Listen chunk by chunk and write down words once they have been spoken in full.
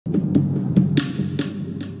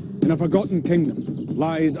In a forgotten kingdom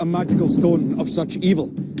lies a magical stone of such evil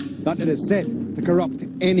that it is said to corrupt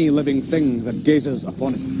any living thing that gazes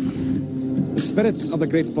upon it. The spirits of the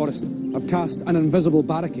great forest have cast an invisible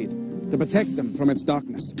barricade to protect them from its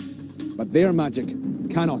darkness, but their magic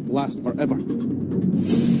cannot last forever.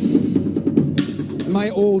 My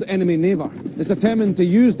old enemy Navar is determined to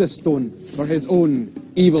use this stone for his own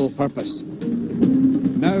evil purpose.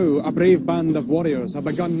 Now a brave band of warriors have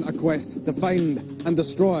begun a quest to find and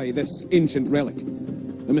destroy this ancient relic,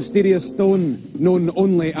 the mysterious stone known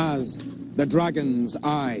only as the Dragon's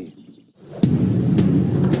Eye.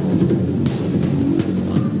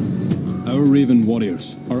 Our Raven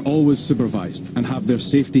warriors are always supervised and have their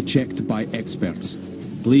safety checked by experts.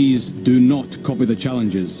 Please do not copy the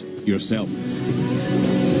challenges yourself.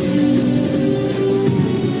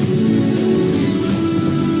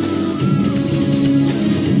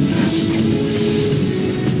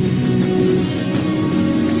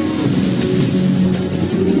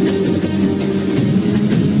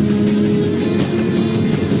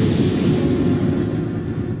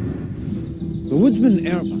 The woodsman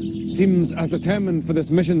Erva seems as determined for this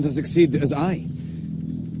mission to succeed as I.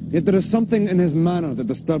 Yet there is something in his manner that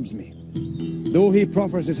disturbs me. Though he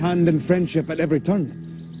proffers his hand in friendship at every turn,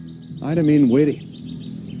 I remain wary.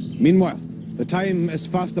 Meanwhile, the time is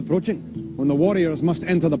fast approaching when the warriors must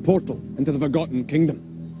enter the portal into the Forgotten Kingdom.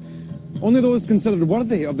 Only those considered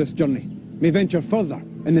worthy of this journey may venture further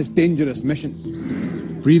in this dangerous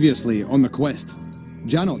mission. Previously on the quest,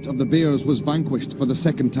 Janot of the Bears was vanquished for the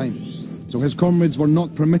second time, so his comrades were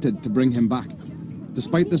not permitted to bring him back.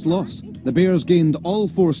 Despite this loss, the Bears gained all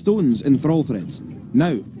 4 stones in thrall threads.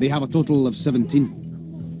 Now they have a total of 17.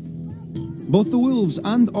 Both the wolves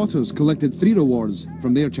and otters collected 3 rewards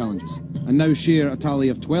from their challenges, and now share a tally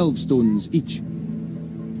of 12 stones each.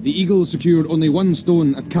 The eagles secured only 1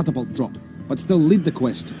 stone at catapult drop, but still lead the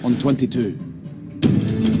quest on 22.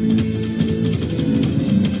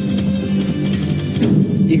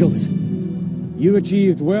 Eagles, you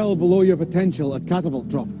achieved well below your potential at catapult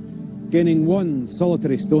drop, gaining 1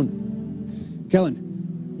 solitary stone. Kellen,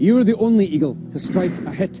 you were the only eagle to strike a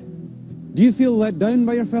hit. Do you feel let down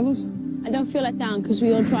by your fellows? I don't feel let down because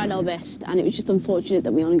we all tried our best, and it was just unfortunate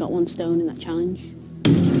that we only got 1 stone in that challenge.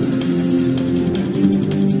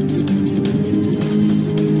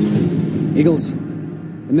 Eagles,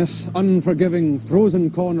 in this unforgiving, frozen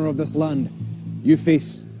corner of this land, you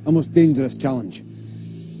face a most dangerous challenge.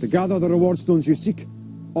 To gather the reward stones you seek,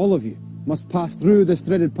 all of you must pass through this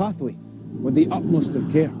threaded pathway with the utmost of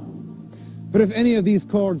care. For if any of these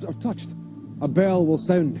cords are touched, a bell will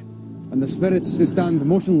sound, and the spirits who stand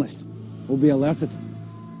motionless will be alerted.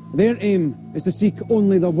 Their aim is to seek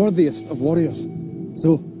only the worthiest of warriors.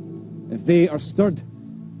 So, if they are stirred,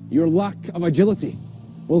 your lack of agility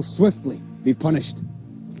will swiftly be punished.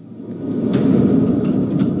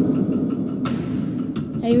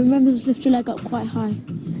 Hey, remember to lift your leg up quite high.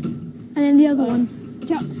 And then the other one.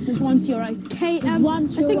 There's 1 to your right. Okay, I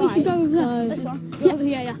think you should go with so this one. Go over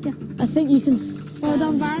here, yeah. I think you can... Well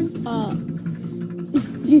done, Baron.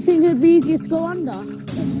 Do you think it'd be easier to go under?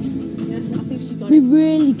 Yeah, I think she got Be it.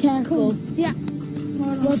 really careful. Cool. Yeah.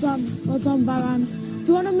 Well done, Baran. Do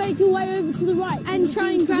you want to make your way over to the right? And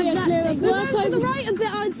try and grab that thing. Go Work to over the right a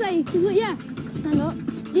bit, I'd say. Yeah. Stand up.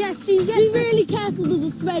 Yeah, so you get... Be really careful, there's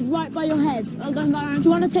a thread right by your head. Well done, Baron. Do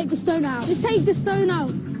you want to take the stone out? Just take the stone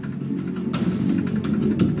out.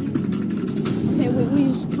 Okay, we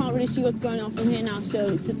just can't really see what's going on from here now, so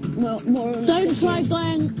it's more or less... Don't try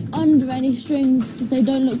going under any strings, they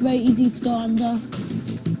don't look very easy to go under.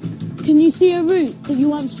 Can you see a route that you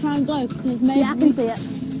want to try and go? Because maybe Yeah, I can see it.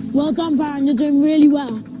 Well done, Baron, you're doing really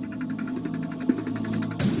well.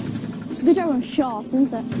 It's a good job on shots,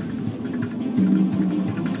 isn't it?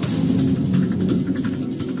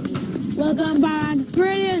 Well done, Baron.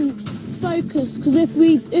 Brilliant. Focus, because if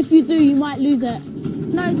you do, you might lose it.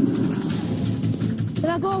 No. If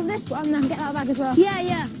I go over this one, then get that back as well.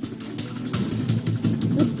 Yeah.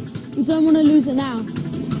 You don't want to lose it now.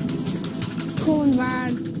 Come on,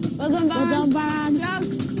 Baron. Well done, Baron. Well done, Baron.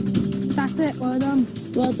 That's it. Well done.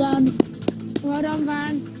 Well done. Well done,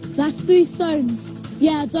 Baron. That's 3 stones.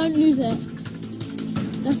 Yeah, don't lose it.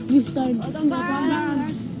 That's 3 stones. Well done, Baron.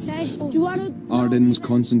 Okay. Do you want to... Arden's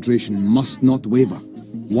concentration must not waver.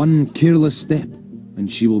 1 careless step, and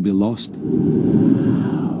she will be lost.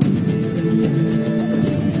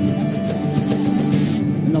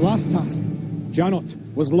 In the last task, Janot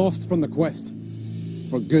was lost from the quest.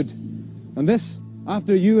 For good. And this,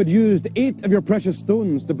 after you had used 8 of your precious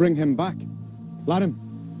stones to bring him back. Larim,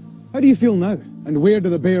 how do you feel now? And where do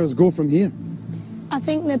the bears go from here? I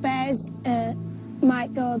think the bears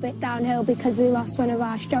might go a bit downhill because we lost one of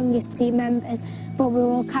our strongest team members, but we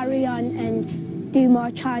will carry on and do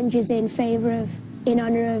more challenges in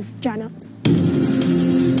honour of Janot.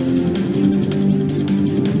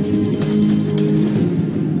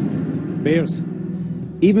 Bears,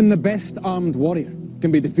 even the best armed warrior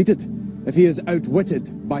can be defeated if he is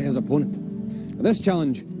outwitted by his opponent. This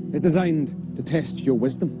challenge is designed to test your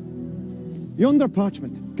wisdom. Yonder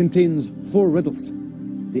parchment contains 4 riddles,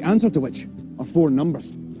 the answer to which are 4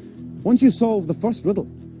 numbers. Once you solve the first riddle,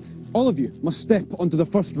 all of you must step onto the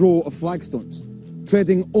first row of flagstones,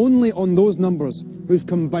 treading only on those numbers whose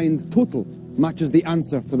combined total matches the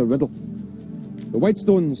answer to the riddle. The white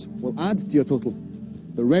stones will add to your total,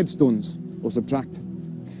 the red stones will subtract.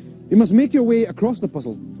 You must make your way across the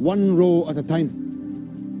puzzle, 1 row at a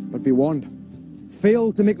time. But be warned,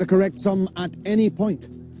 fail to make the correct sum at any point,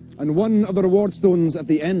 and one of the reward stones at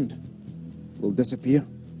the end will disappear.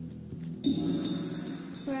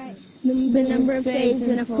 Right. The number of days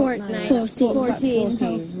in a fortnight. 14.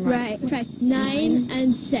 14. Right. 9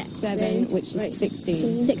 and 7. Which is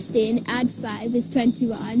 16. 16. Add 5 is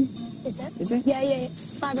 21. Is it? Is it? Yeah.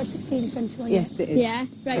 5 and 16 is 21. Yes, it is. Yeah.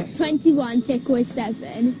 Right. 21 take away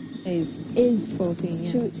 7 Is 14,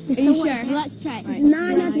 yeah. Are you sure? Let's try. Right.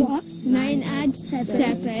 9 and what? 9 add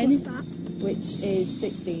 7. What's that? Which is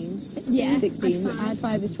 16. Yeah. 16. Add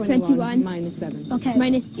 5 is 21. 21. Minus 7. Okay.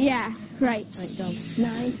 Minus, yeah, right. Right, go.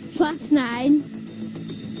 9 Plus 9.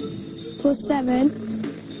 plus 7.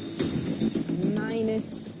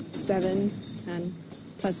 Minus 7 and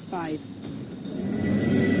plus 5.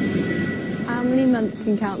 How many months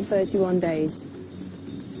can count 31 days?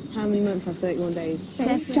 How many months have 31 days?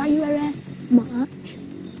 January, March,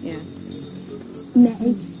 Yeah.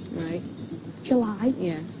 May, Right. July,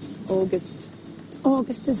 Yes. August.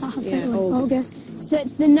 August. Does that have Yeah, 31? August. So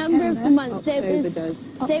it's the number of the September. months. Say October it was, does.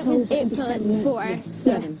 say it was October, April, December. it's 4. Yes.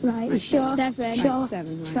 Yeah, 7. right. Right. Sure. 7. Sure. Right,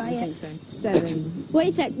 7. Right. Try I it. think so. 7. Wait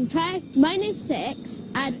a second. Try minus 6,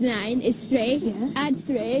 add 9 is 3. Yeah. Add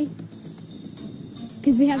 3.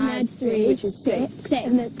 Because we haven't Add add 3. which is 6. 6.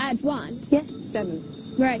 and then- Add 1. Yeah. 7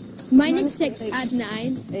 Right. Minus Minus 6, six. add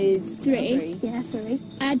 9. is 3. Yeah. 3.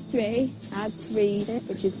 Add 3. Add 3, Six.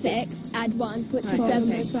 which is 6. 6. Add 1, which Right, is 7.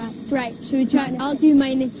 okay. That's right. Right. Should we try? Minus I'll 6. do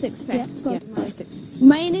minus 6 Yeah. first. Go. Yeah, minus 6.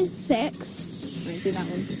 Minus 6. Right, do that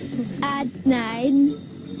one. Add 9.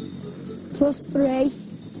 Plus 3.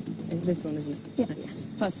 Is this one, is it? Yeah. Yes.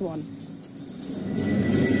 Plus 1.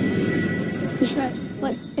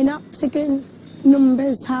 Right. In octagon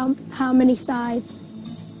numbers, how many sides?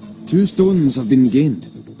 2 stones have been gained.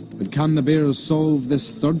 But can the bears solve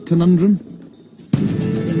this third conundrum?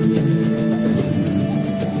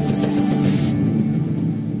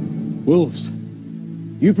 Wolves,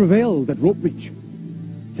 you prevailed at rope reach.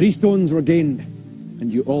 3 stones were gained,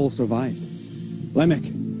 and you all survived. Lemmick,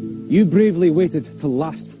 you bravely waited till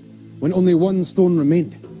last, when only 1 stone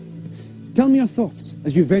remained. Tell me your thoughts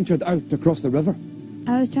as you ventured out across the river.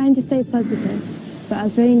 I was trying to stay positive, but I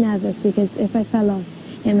was really nervous because if I fell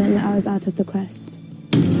off, it meant that I was out of the quest.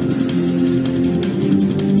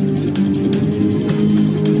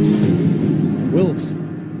 Wolves,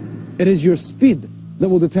 it is your speed that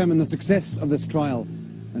will determine the success of this trial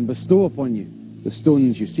and bestow upon you the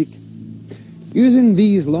stones you seek. Using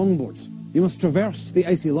these longboards, you must traverse the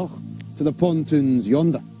icy loch to the pontoons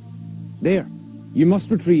yonder. There, you must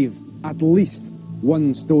retrieve at least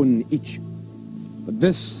 1 stone each. But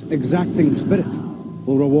this exacting spirit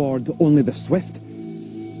will reward only the swift.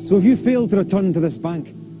 So if you fail to return to this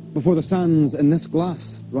bank before the sands in this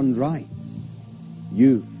glass run dry,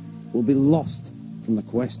 you will be lost from the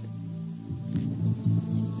quest.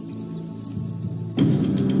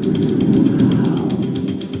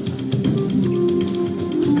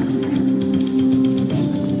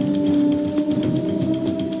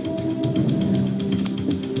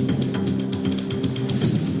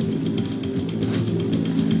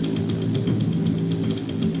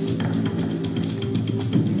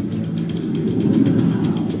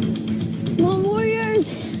 Come on, warriors!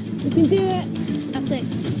 We can do it! That's it.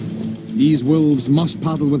 These wolves must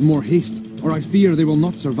paddle with more haste, or I fear they will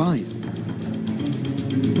not survive.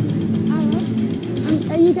 Alice,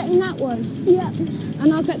 are you getting that one? Yeah.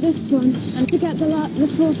 And I'll get this one. And to get the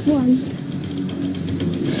 4th one.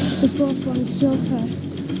 The 4th one, because you're first.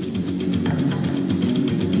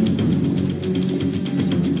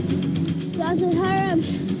 That's it, Harem.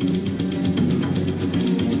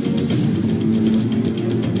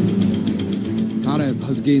 Areb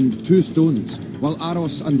has gained 2 stones, while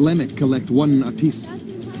Aros and Lemmick collect 1 apiece.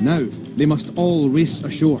 Now, they must all race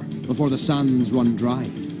ashore before the sands run dry.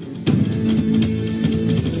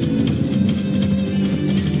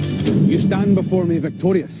 You stand before me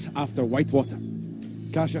victorious after Whitewater.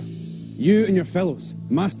 Kasha, you and your fellows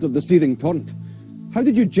mastered the seething torrent. How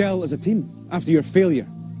did you gel as a team after your failure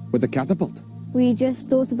with the catapult? We just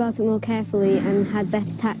thought about it more carefully and had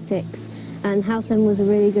better tactics. And Halcyon was a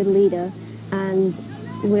really good leader, and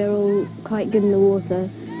we're all quite good in the water,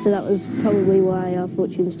 so that was probably why our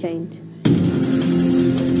fortunes changed.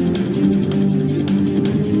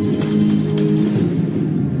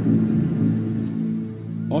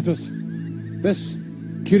 Otters, this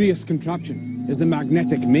curious contraption is the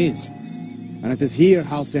magnetic maze, and it is here,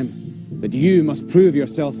 Halcyon, that you must prove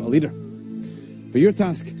yourself a leader. For your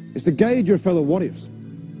task is to guide your fellow warriors,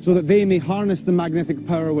 so that they may harness the magnetic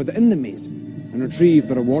power within the maze and retrieve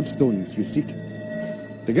the reward stones you seek.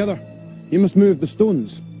 Together, you must move the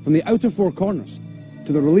stones from the outer four corners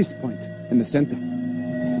to the release point in the centre.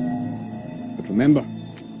 But remember,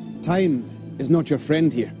 time is not your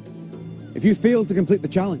friend here. If you fail to complete the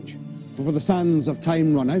challenge before the sands of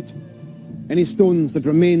time run out, any stones that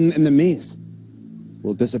remain in the maze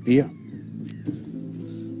will disappear.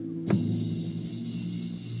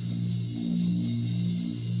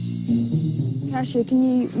 Kasha, can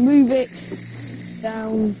you move it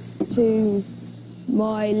down to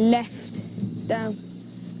my left? Down.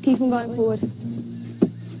 Keep on going forward.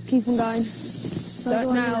 Keep on going.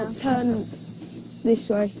 Now turn this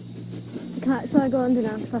way. Shall I go under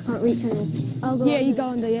now? Because I can't reach anyone. I'll go under. You go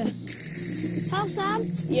under, yeah. Help, Sam.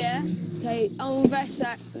 Yeah. Okay, I'm on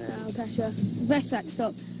Vesak now, Kasha. Vesak,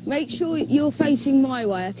 stop. Make sure you're facing my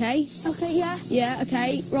way, okay? Okay, yeah. Yeah,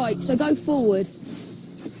 okay. Right, so go forward.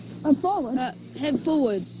 Forward? Head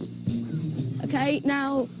forwards. Okay,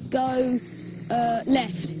 now go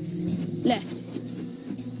left. Left.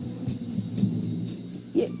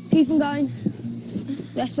 Yeah, keep on going.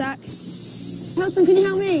 Vesak. Halcyon, can you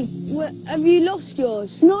help me? Have you lost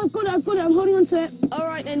yours? No, I've got it, I'm holding on to it. All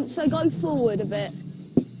right then, so go forward a bit.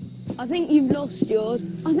 I think you've lost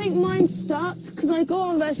yours. I think mine's stuck, because I Go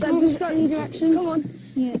on, Vesak, can't just go go. any direction. Come on.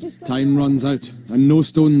 Yeah. Just go. Time runs out, and no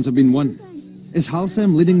stones have been won. Is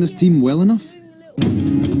Halcyon leading this team well enough?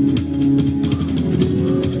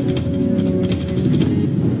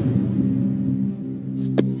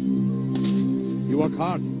 You work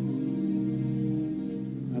hard.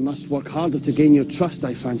 I must work harder to gain your trust,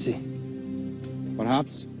 I fancy.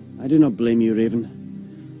 Perhaps. I do not blame you, Raven.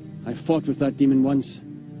 I fought with that demon once,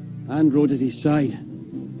 and rode at his side.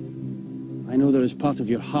 I know there is part of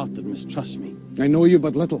your heart that mistrusts me. I know you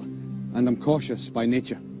but little, and am cautious by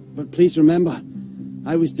nature. But please remember,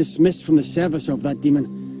 I was dismissed from the service of that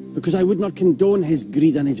demon because I would not condone his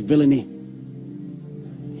greed and his villainy.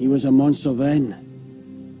 He was a monster then.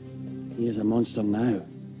 He is a monster now.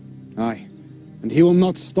 Aye, and he will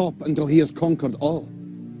not stop until he has conquered all.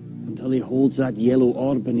 Until he holds that yellow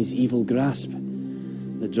orb in his evil grasp,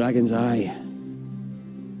 the dragon's eye.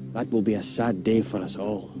 That will be a sad day for us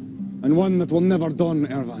all. And one that will never dawn,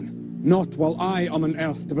 Ervan. Not while I am on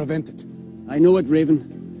Earth to prevent it. I know it,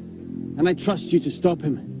 Raven. And I trust you to stop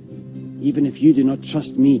him, even if you do not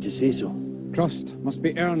trust me to say so. Trust must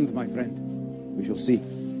be earned, my friend. We shall see.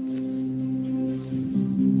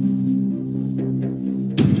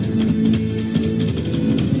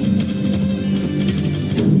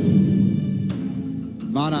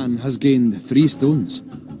 Varan has gained 3 stones.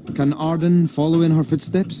 Can Arden follow in her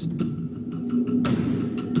footsteps?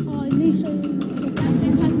 Oh, Lisa, I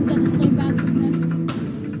think I can get the stone back.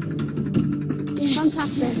 Yes.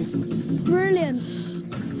 Fantastic. Brilliant.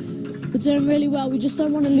 We're doing really well. We just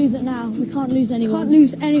don't want to lose it now. We can't lose anyone. Can't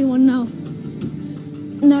lose anyone now.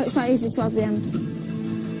 No, it's quite easy to have the end.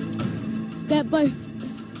 Get both.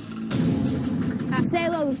 Stay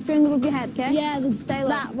low, the string above your head, okay? Yeah, stay low.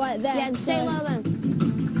 That right there. Yeah, stay low then.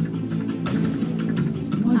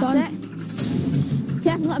 Well That's done. it.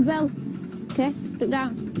 Careful that bell. Okay, look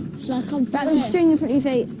down. Shall I come through Right, there's a here? string in front of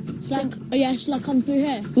your feet. Shall I come through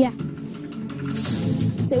here? Yeah.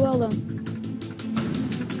 That's it, well done.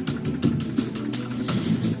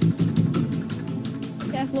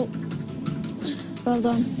 Careful. Well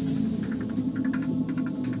done.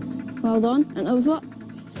 Well done. And over.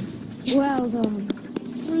 Yes. Well done.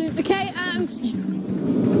 Brilliant. Okay,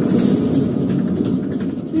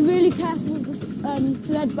 Be really careful with the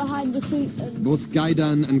thread behind the feet. Both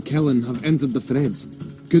Gaidan and Kellen have entered the threads.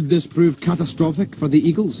 Could this prove catastrophic for the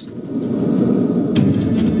Eagles?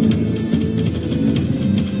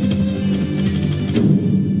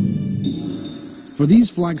 For these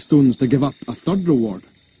flagstones to give up a third reward,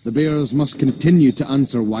 the bears must continue to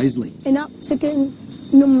answer wisely. In octagon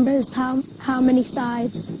numbers, how many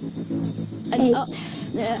sides? 8.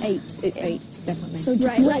 8. It's 8, definitely. So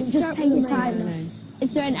just take your time.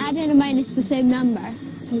 If they're an add and a minus the same number,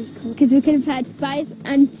 So you can... Because we could have had 5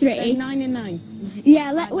 and 3. There's 9 and 9.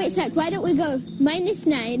 Yeah, wait a sec. Why don't we go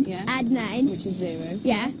 -9, Yeah. add 9. Which is 0.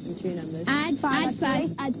 Yeah. And 2 numbers. Add 5, three.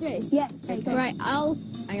 add 3. Yeah, there you go. Right, I'll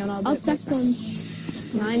Hang on, I'll start start one.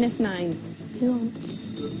 -9.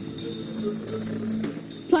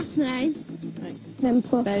 Plus 9. Right. Then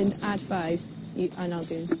plus... Then add 5. And I'll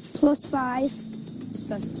do Plus 5.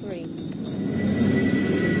 plus 3.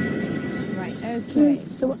 Right, okay.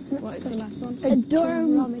 So what's the next What is the last one? A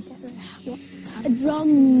dromedary. A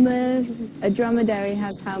drum. A dromedary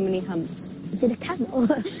has how many humps? Is it a camel?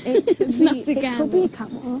 It's not a It could be camel. a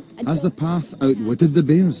camel. As the path outwitted the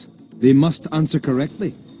bears, they must answer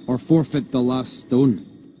correctly or forfeit the last stone.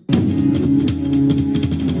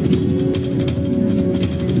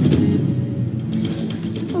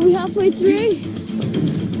 Are we halfway through?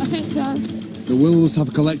 I think so. The wolves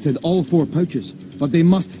have collected all 4 pouches, but they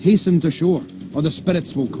must hasten to shore, or the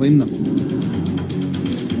spirits will claim them.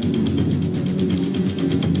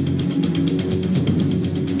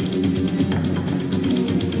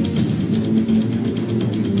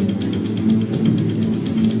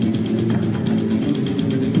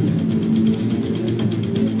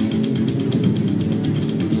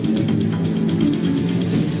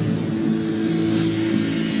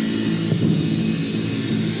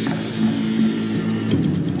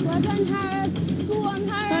 Well done, Harrod. Go on,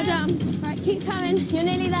 Harrod. Well done. Right, keep coming. You're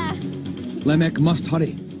nearly there. Lemech must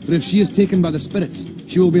hurry, for if she is taken by the spirits,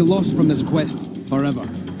 she will be lost from this quest forever.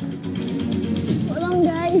 Well done,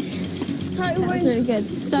 guys. Sorry, That was really good.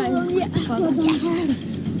 So, Well done, yeah. Well done,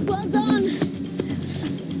 Harrod. Well done.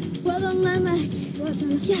 Well done, Lemech. Well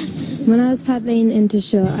done. Yes. When I was paddling into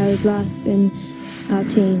shore, I was last in our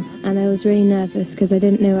team, and I was really nervous because I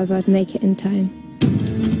didn't know if I'd make it in time.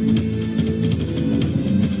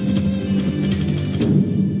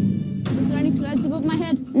 is there any clouds above my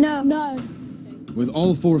head? No. No. With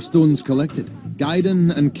all 4 stones collected,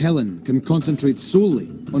 Gaiden and Kellen can concentrate solely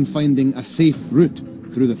on finding a safe route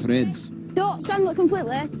through the threads. Don't stand up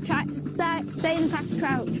completely. Try, stay in the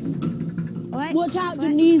crouch. Alright? Watch out, your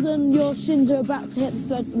knees and your shins are about to hit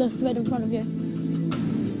the thread in front of you.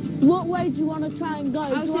 What way do you want to try and go?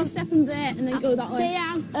 I was going to step in there and then go that way. Stay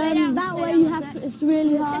down. Stay down. That stay way down, you that's have it. to, it's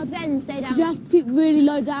really hard. Then stay down. You have to keep really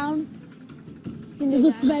low down. can There's do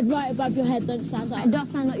a that. thread right above your head, don't stand up. Right, don't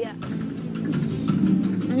stand up yet.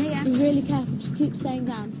 And again. Be really careful, just keep staying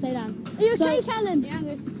down, stay down. Are you okay, So- Kellen? Yeah, I'm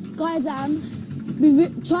good. Guide down.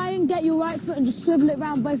 Try and get your right foot and just swivel it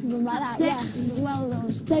round both of them like That's that. it. Well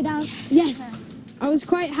done. Stay down. Yes. I was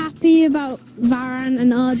quite happy about Varan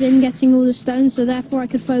and Arden getting all the stones, so therefore I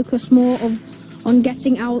could focus more on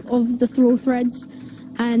getting out of the thrall threads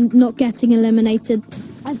and not getting eliminated.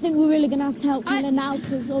 I think we're really going to have to help Kellen now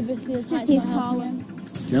because obviously his height's He's not taller. helping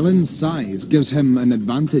him. Kellen's size gives him an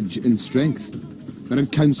advantage in strength, but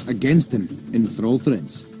it counts against him in thrall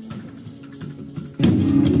threads.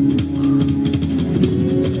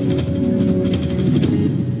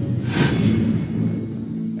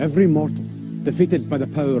 Every mortal defeated by the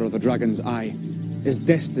power of the dragon's eye is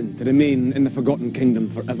destined to remain in the Forgotten Kingdom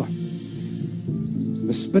forever.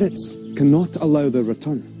 The spirits cannot allow their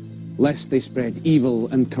return, lest they spread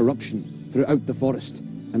evil and corruption throughout the forest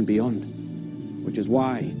and beyond. Which is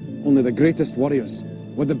why only the greatest warriors,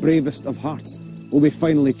 with the bravest of hearts, will be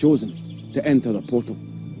finally chosen to enter the portal.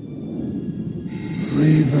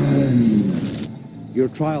 Raven! Your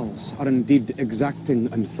trials are indeed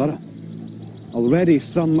exacting and thorough. Already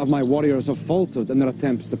some of my warriors have faltered in their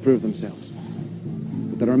attempts to prove themselves.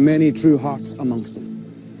 But there are many true hearts amongst them.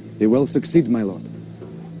 They will succeed, my lord.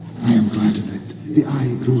 I am glad of it. The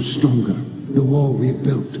eye grows stronger. The wall we have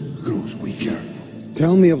built grows weaker.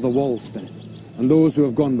 Tell me of the wall, spirit, and those who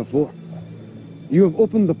have gone before. You have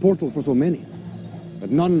opened the portal for so many,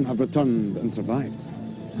 but none have returned and survived.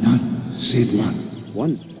 None save one.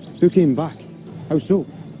 One? Who came back? How so?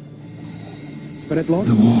 Spirit Lord?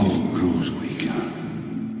 The wall grows weaker.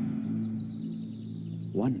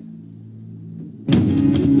 One.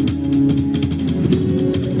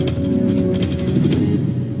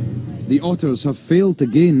 The otters have failed to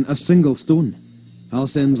gain a single stone.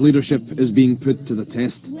 Halsen's leadership is being put to the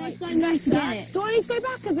test. Do I need to go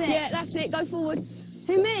back a bit? Yeah, that's it, go forward.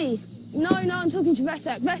 Who, me? No, I'm talking to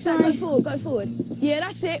Vesak. Vesak, go forward, go forward. Yeah,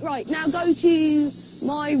 that's it, right. Now go to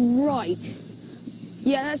my right.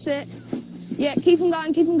 Yeah, that's it. Yeah, keep on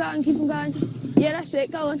going, keep on going, keep on going. Yeah, that's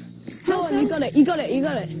it, go on. Go on, you got it, you got it, you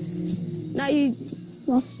got it. Now you...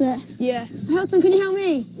 Lost it. Yeah. Helston, can you help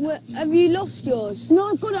me? Have you lost yours? No,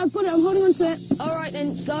 I've got it, I'm holding on to it. All right,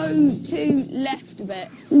 then, slow to left a bit.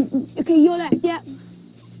 Okay, you're left, yeah.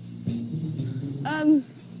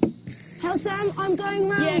 Sam, I'm going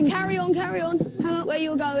round. Yeah, carry on. Where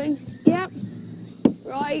you're going. Yep.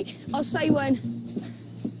 Right, I'll say when.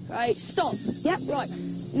 Right, stop. Yep. Right,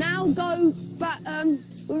 now go back.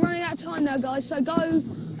 We're running out of time now, guys, so go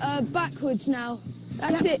backwards now.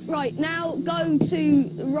 That's it. Right, now go to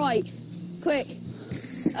the right. Quick.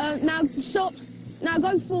 Now stop. Now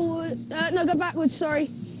go forward. No, go backwards, sorry.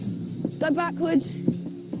 Go backwards.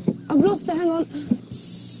 I've lost it, hang on.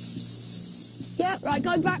 Yep. Right,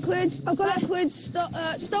 go backwards. I've got backwards. Stop.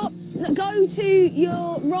 Stop. No, go to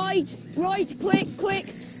your right. Right. Quick.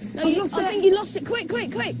 No, I think you lost it. Quick.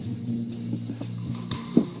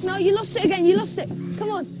 No, you lost it again. You lost it. Come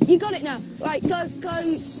on. You got it now. Right. Go.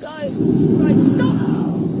 Right. Stop.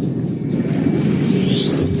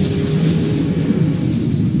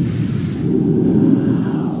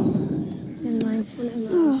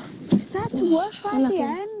 Start to work at the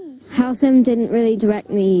end. Halcyon didn't really direct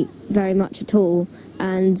me very much at all,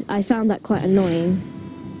 and I found that quite annoying,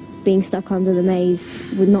 being stuck under the maze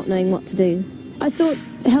with not knowing what to do. I thought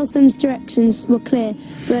Halcyon's directions were clear,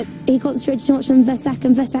 but he concentrated too much on Vesak,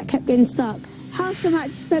 and Vesak kept getting stuck. Halcyon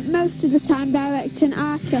actually spent most of the time directing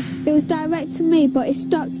Arca. It was directing me, but it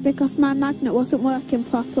stopped because my magnet wasn't working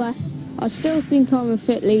properly. I still think I'm a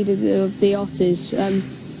fit leader of the Otters.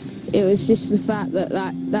 It was just the fact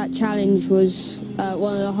that challenge was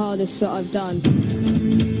one of the hardest that I've done.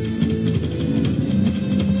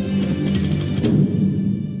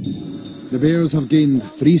 The bears have gained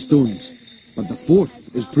 3 stones, but the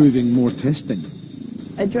 4th is proving more testing.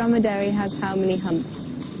 A dromedary has how many humps?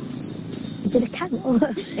 Is it a camel?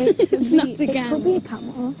 It's not a It camel. could be a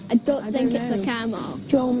camel. I don't think it's a camel.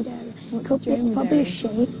 Dromedary. It's probably a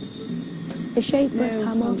shape. The shape of a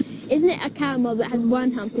camel. Isn't it a camel that has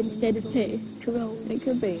 1 hump instead of 2? Jerome. It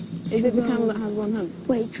could be. Is it the camel that has 1 hump?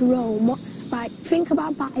 Wait, Jerome. What? Like, think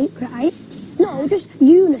about bike, right? No, just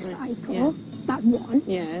unicycle. Yeah. That's 1.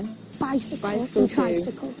 Yeah. Bicycle Bicycle and 2.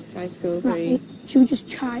 tricycle. Tricycle 3. Right. Should we just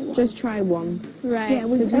try 1? Just try 1. Right. Yeah,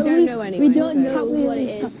 Because we at don't least- know anyway. We don't so- know Can't we what at it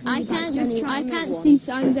least got is. 3 I bikes can't. anyway? I can't see,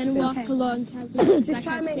 so I'm going to walk Okay. along. Just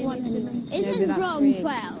try and make 1 anyway. No, but Isn't that's Rom 3.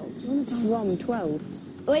 12? Rom 12.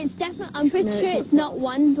 Oh, it's definitely. I'm pretty No, sure it's it's not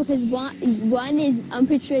 1 because one is. I'm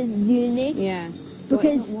pretty sure it's uni Yeah. because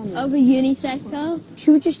Well, it's not 1 of a unicycle.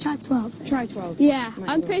 Should we just try 12? Try 12. Yeah, Might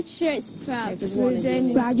I'm be pretty sure it's 12. Yeah, 'cause 1 is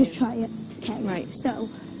uni. Right, just try it. Okay. Right. So,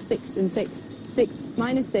 6 and 6. 6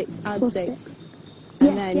 minus 6 adds plus 6. 6.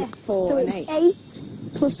 And then 4 so and it's 8. 8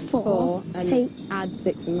 plus 4. 4 and Take, add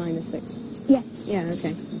 6 and minus 6. yeah. Yeah,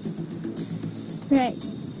 okay. Right.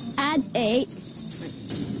 Add 8.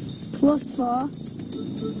 Plus 4.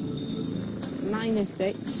 Minus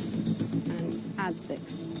 6 and add 6.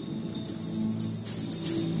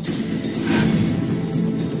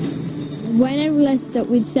 When I realised that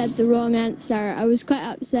we'd said the wrong answer, I was quite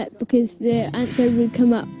upset because the answer would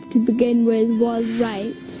come up to begin with was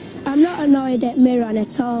right. I'm not annoyed at Miran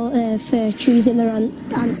at all for choosing the wrong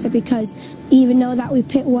answer because even though that we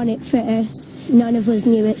picked 1 at first, none of us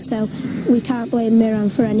knew it, so we can't blame Miran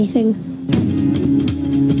for anything.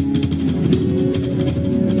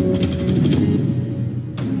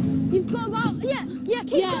 You've got about... Yeah,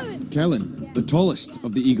 keep going. Kellen, the tallest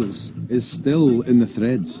of the eagles, is still in the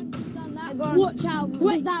threads. Watch out,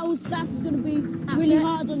 that's going to be really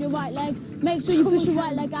hard on your right leg. Make sure you push your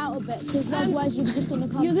right leg out a bit, because otherwise you're just going to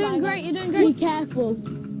come You're doing flying great, up. you're doing great. Be careful.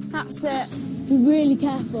 That's it. Be really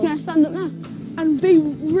careful. Can I stand up now? And be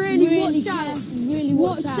really watch out. careful. Really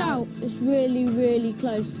watch Watch out. It's really, really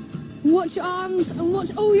close. Watch your arms and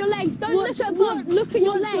watch all your legs. Don't look at above. Look at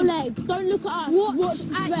your legs. Don't look at us. Watch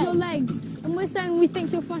the at thread. your legs. And we're saying we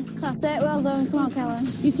think you're fine. That's it. Well done. Come on, Kellen.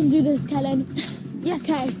 You can do this, Kellen. Yes.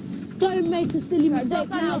 Okay. Don't make a silly mistake don't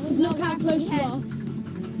stand now, up, because don't look how hold close you your are.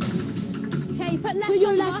 Okay, put left Put your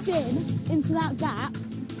over. left into that gap.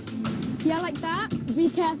 Yeah, like that. Be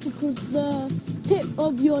careful, because the tip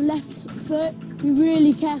of your left foot, be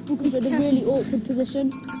really careful, because you're in a really awkward position.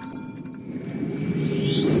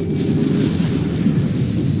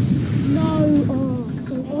 No,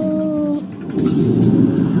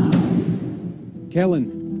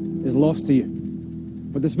 Kellen is lost to you.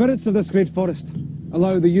 But the spirits of this great forest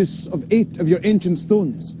allow the use of 8 of your ancient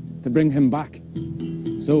stones to bring him back.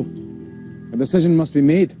 So, a decision must be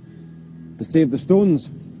made to save the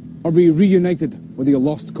stones or be reunited with your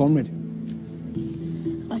lost comrade.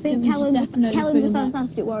 I think Kellen's Kellen's a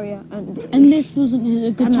fantastic warrior, And this wasn't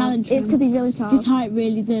a good challenge for It's him. because he's really tall. His height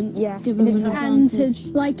really didn't give him an advantage.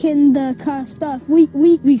 like in the cursed stuff, we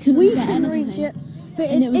couldn't get can anything. reach it. But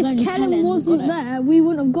And it was if only Kellen Kellen who wasn't got it. there, we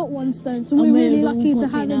wouldn't have got 1 stone. So And we're we're really all lucky to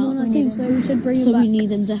got have beat him on out. our team. So we should bring So him back. we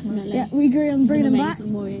need him, definitely. Yeah, we agree on He's bringing an him back.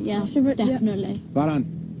 amazing warrior, yeah, Should we- yeah. definitely. Varan,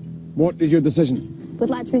 What is your decision? We'd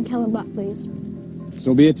like to bring Kellen back, please.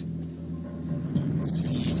 So be it.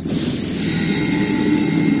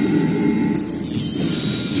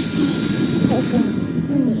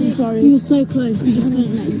 Sorry. You were so close, we just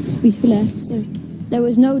couldn't let you be left. So. There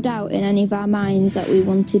was no doubt in any of our minds that we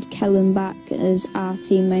wanted Kellen back as our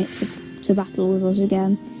teammate to battle with us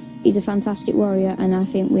again. He's a fantastic warrior, and I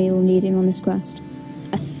think we'll need him on this quest.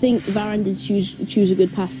 I think Varan did choose a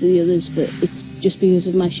good path for the others, but it's just because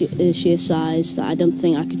of my sheer size that I don't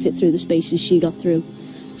think I could fit through the spaces she got through.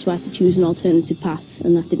 So I had to choose an alternative path,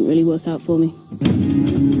 and that didn't really work out for me.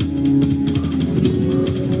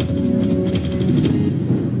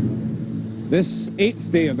 This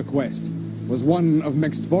 8th day of the quest was one of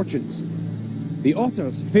mixed fortunes. The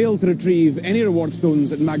otters failed to retrieve any reward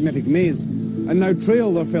stones at Magnetic Maze, and now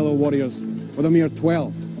trail their fellow warriors with a mere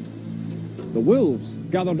 12. The wolves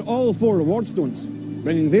gathered all 4 reward stones,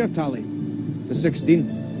 bringing their tally to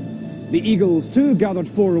 16. The eagles too gathered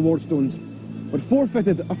 4 reward stones, but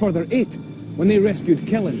forfeited a further 8 when they rescued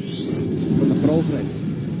Kellen from the thrall threads.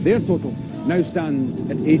 Their total now stands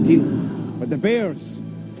at 18. But the bears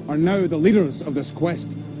are now the leaders of this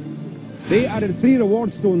quest. They added 3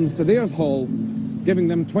 reward stones to their haul, giving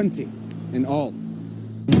them 20 in all.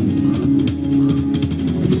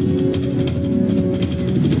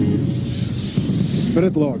 The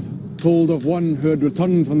Spirit Lord told of one who had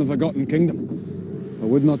returned from the Forgotten Kingdom, but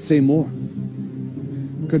would not say more.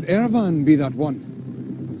 Could Ervan be that one?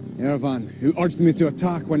 Ervan, who urged me to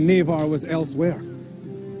attack when Navar was elsewhere,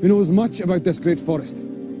 who knows much about this great forest,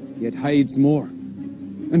 yet hides more,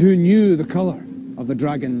 and who knew the colour of the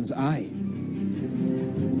dragon's eye.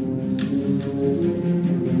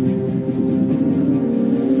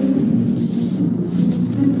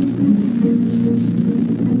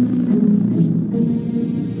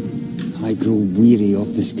 I grow weary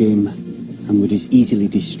of this game, and would as easily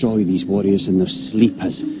destroy these warriors in their sleep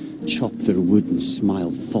as chop their wood and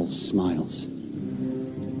smile false smiles.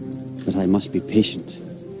 But I must be patient.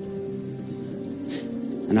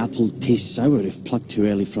 An apple tastes sour if plucked too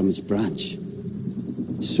early from its branch.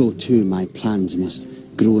 So too my plans must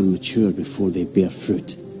grow and mature before they bear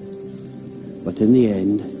fruit. But in the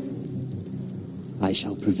end, I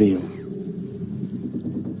shall prevail.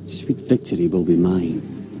 Sweet victory will be mine.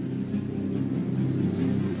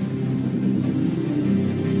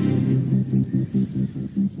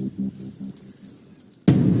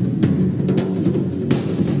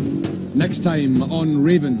 Next time on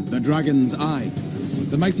Raven, the Dragon's Eye.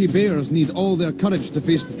 The mighty bears need all their courage to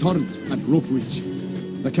face the torrent at rope reach.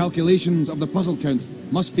 The calculations of the puzzle count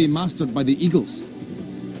must be mastered by the eagles.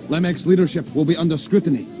 Lemek's leadership will be under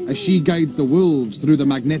scrutiny as she guides the wolves through the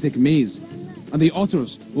magnetic maze, and the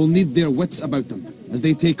otters will need their wits about them as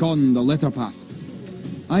they take on the letter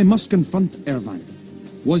path. I must confront Ervan.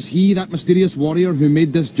 Was he that mysterious warrior who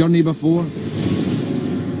made this journey before?